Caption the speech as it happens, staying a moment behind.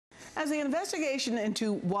As the investigation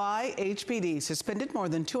into why HPD suspended more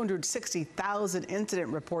than 260,000 incident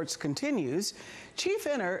reports continues, Chief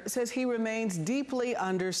Finner says he remains deeply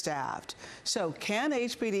understaffed. So can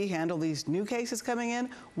HPD handle these new cases coming in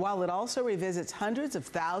while it also revisits hundreds of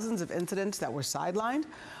thousands of incidents that were sidelined?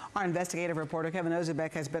 Our investigative reporter, Kevin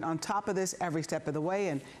Ozebek, has been on top of this every step of the way.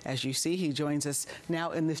 And as you see, he joins us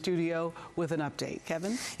now in the studio with an update.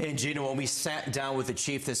 Kevin? And Gina, when we sat down with the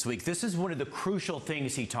chief this week, this is one of the crucial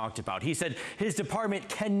things he talked about. He said his department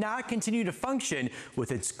cannot continue to function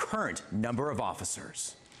with its current number of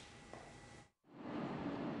officers.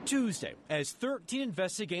 Tuesday, as 13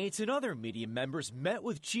 investigators and other media members met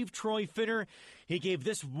with Chief Troy Finner, he gave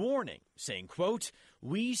this warning, saying, quote,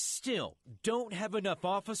 "We still don't have enough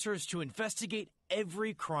officers to investigate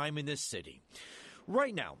every crime in this city."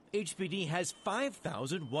 Right now, HPD has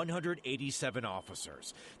 5,187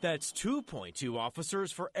 officers. That's 2.2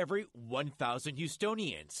 officers for every 1,000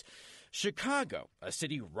 Houstonians. Chicago, a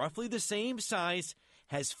city roughly the same size,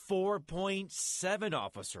 has 4.7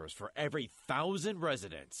 officers for every 1,000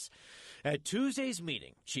 residents. At Tuesday's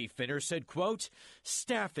meeting, Chief Finner said, quote,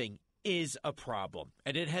 "Staffing is a problem,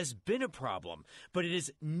 and it has been a problem, but it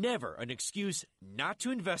is never an excuse not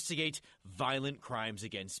to investigate violent crimes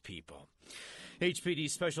against people."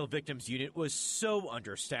 HPD's Special Victims Unit was so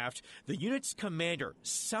understaffed, the unit's commander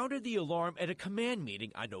sounded the alarm at a command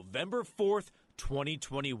meeting on November 4th,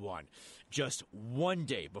 2021, just one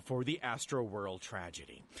day before the Astroworld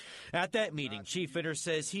tragedy. At that meeting, Chief Finner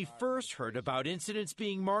says he first heard about incidents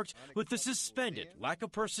being marked with the suspended lack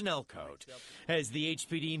of personnel code. As the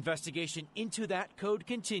HPD investigation into that code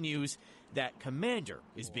continues, that commander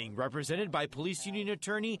is being represented by Police Union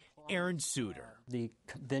attorney Aaron Suter. The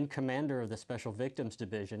then commander of the Special Victims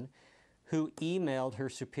Division, who emailed her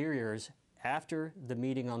superiors after the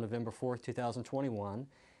meeting on November 4th, 2021,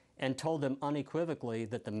 and told them unequivocally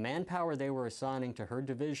that the manpower they were assigning to her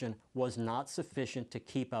division was not sufficient to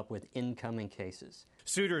keep up with incoming cases.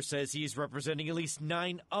 Suter says he's representing at least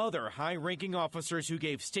 9 other high-ranking officers who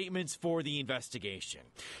gave statements for the investigation.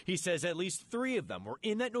 He says at least 3 of them were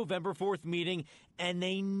in that November 4th meeting, and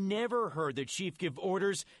they never heard the chief give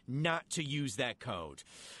orders not to use that code.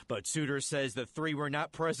 But Suter says the 3 were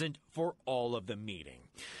not present for all of the meeting.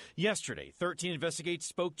 Yesterday, 13 investigators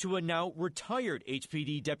spoke to a now retired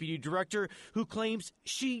HPD deputy director who claims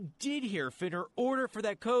she did hear Finner order for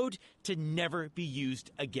that code to never be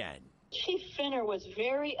used again. Chief Finner was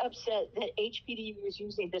very upset that HPD was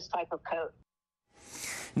using this type of code.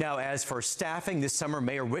 Now, as for staffing, this summer,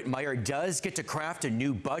 Mayor Whitmire does get to craft a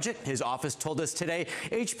new budget. His office told us today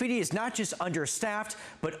HPD is not just understaffed,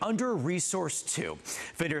 but under-resourced too.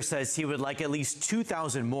 Finner says he would like at least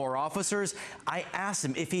 2,000 more officers. I asked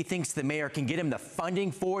him if he thinks the mayor can get him the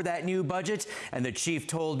funding for that new budget, and the chief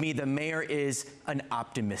told me the mayor is an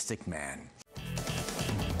optimistic man.